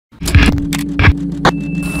Hey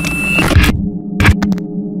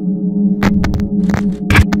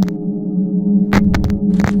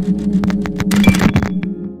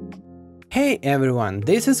everyone,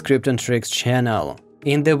 this is Crypt'n'Tricks channel.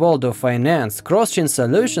 In the world of finance, cross-chain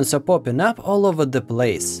solutions are popping up all over the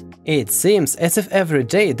place. It seems as if every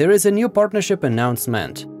day there is a new partnership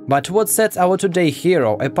announcement. But what sets our today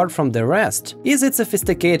hero apart from the rest is its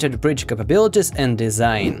sophisticated bridge capabilities and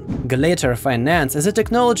design. Glitter Finance is a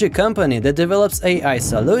technology company that develops AI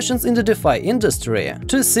solutions in the DeFi industry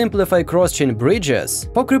to simplify cross-chain bridges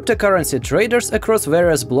for cryptocurrency traders across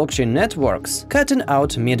various blockchain networks, cutting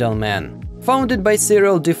out middlemen. Founded by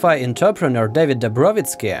serial DeFi entrepreneur David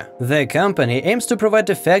Dobrovitsky, the company aims to provide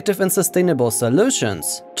effective and sustainable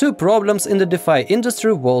solutions to problems in the DeFi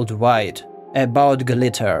industry worldwide. About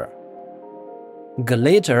Glitter.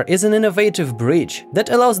 Glitter is an innovative bridge that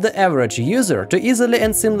allows the average user to easily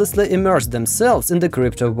and seamlessly immerse themselves in the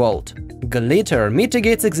crypto world. Glitter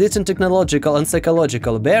mitigates existing technological and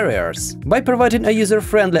psychological barriers by providing a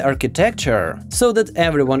user-friendly architecture so that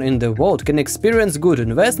everyone in the world can experience good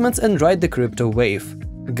investments and ride the crypto wave.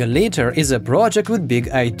 Glitter is a project with big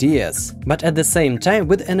ideas, but at the same time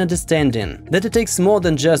with an understanding that it takes more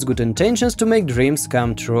than just good intentions to make dreams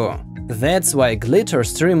come true. That's why Glitter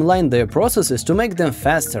streamlined their processes to make them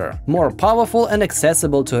faster, more powerful and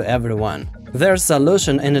accessible to everyone. Their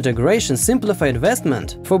solution and integration simplify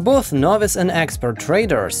investment for both novice and expert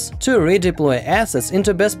traders to redeploy assets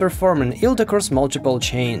into best-performing yield across multiple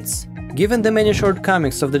chains. Given the many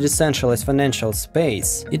shortcomings of the decentralized financial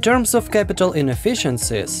space, in terms of capital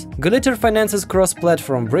inefficiencies, Glitter Finance's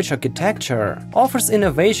cross-platform bridge architecture offers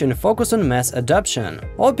innovation focused on mass adoption,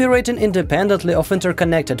 operating independently of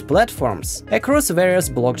interconnected platforms across various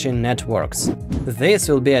blockchain networks. This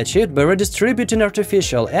will be achieved by redistributing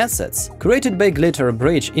artificial assets created by Glitter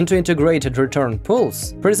Bridge into integrated return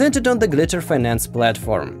pools presented on the Glitter Finance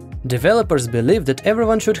platform. Developers believe that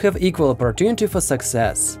everyone should have equal opportunity for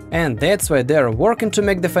success, and that's why they are working to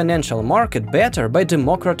make the financial market better by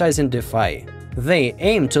democratizing DeFi. They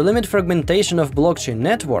aim to limit fragmentation of blockchain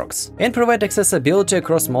networks and provide accessibility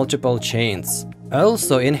across multiple chains.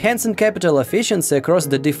 Also enhancing capital efficiency across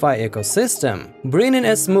the DeFi ecosystem, bringing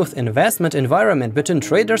a smooth investment environment between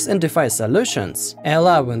traders and DeFi solutions,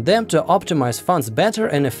 allowing them to optimize funds better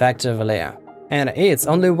and effectively. And it's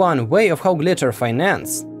only one way of how Glitter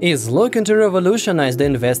Finance is looking to revolutionize the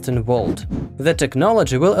investing world. The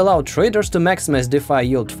technology will allow traders to maximize DeFi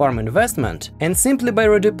yield farm investment and simply by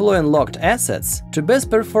redeploying locked assets to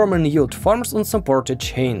best-performing yield farms on supported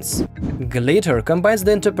chains. Glitter combines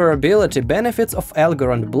the interoperability benefits of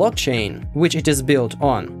Algorand blockchain, which it is built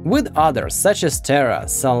on, with others such as Terra,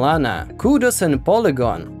 Solana, Kudos and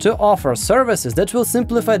Polygon to offer services that will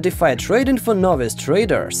simplify DeFi trading for novice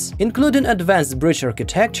traders, including advanced bridge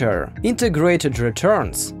architecture, integrated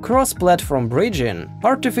returns, cross-platform bridging,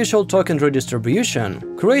 artificial token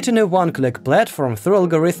redistribution, creating a one-click platform through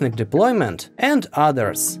algorithmic deployment, and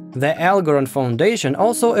others. The Algorand Foundation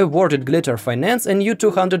also awarded Glitter Finance a new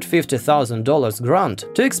 $250,000 grant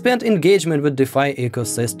to expand engagement with DeFi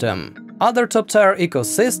ecosystem. Other top-tier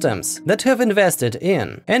ecosystems that have invested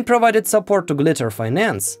in and provided support to Glitter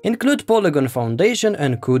Finance include Polygon Foundation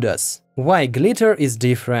and Kudos. Why Glitter is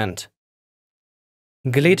different?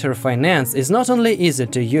 Glitter Finance is not only easy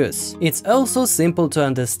to use, it's also simple to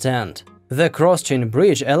understand. The cross-chain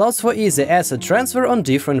bridge allows for easy asset transfer on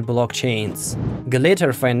different blockchains.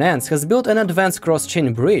 Glitter Finance has built an advanced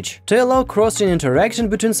cross-chain bridge to allow cross-chain interaction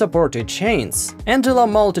between supported chains and allow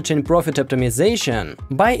multi-chain profit optimization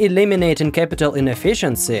by eliminating capital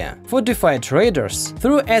inefficiency for DeFi traders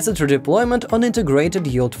through asset redeployment on integrated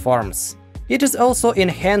yield farms. It is also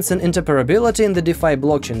enhancing interoperability in the DeFi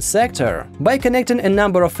blockchain sector by connecting a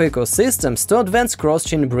number of ecosystems to advance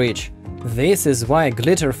cross-chain bridge. This is why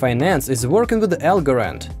Glitter Finance is working with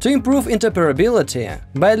Algorand to improve interoperability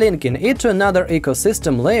by linking it to another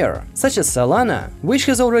ecosystem layer, such as Solana, which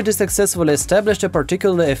has already successfully established a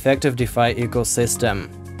particularly effective DeFi ecosystem.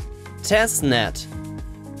 Testnet.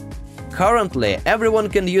 Currently, everyone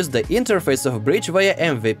can use the interface of Bridge via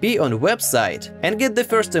MVP on website and get the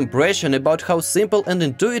first impression about how simple and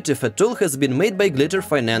intuitive a tool has been made by Glitter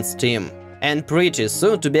Finance team. And pretty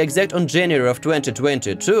soon, to be exact on January of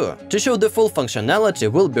 2022, to show the full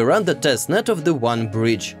functionality will be run the testnet of the One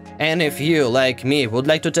Bridge. And if you, like me, would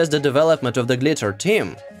like to test the development of the Glitter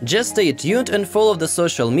team, just stay tuned and follow the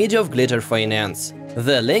social media of Glitter Finance.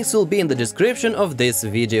 The links will be in the description of this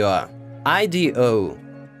video. IDO.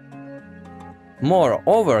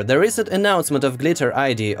 Moreover, the recent announcement of Glitter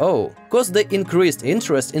IDO caused the increased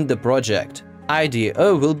interest in the project.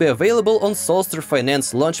 IDO will be available on Solster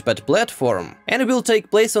Finance Launchpad platform and will take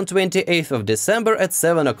place on 28th of December at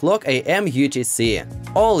 7 o'clock AM UTC.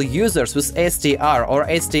 All users with STR or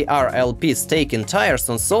STRLP stake in tires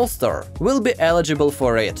on Solster will be eligible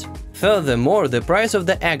for it. Furthermore, the price of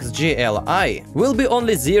the XGLI will be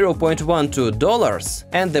only $0.12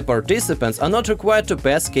 and the participants are not required to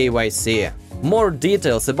pass KYC. More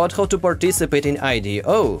details about how to participate in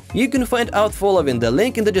IDO you can find out following the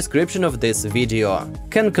link in the description of this video.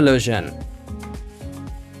 Conclusion.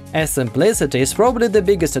 Simplicity is probably the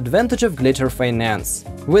biggest advantage of Glitter Finance,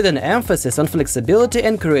 with an emphasis on flexibility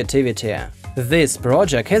and creativity. This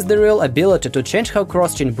project has the real ability to change how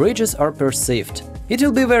cross-chain bridges are perceived. It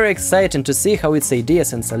will be very exciting to see how its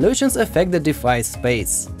ideas and solutions affect the DeFi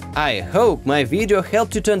space. I hope my video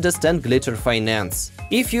helped you to understand Glitter Finance.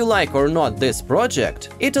 If you like or not this project,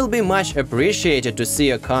 it'll be much appreciated to see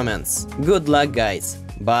your comments. Good luck, guys.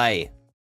 Bye.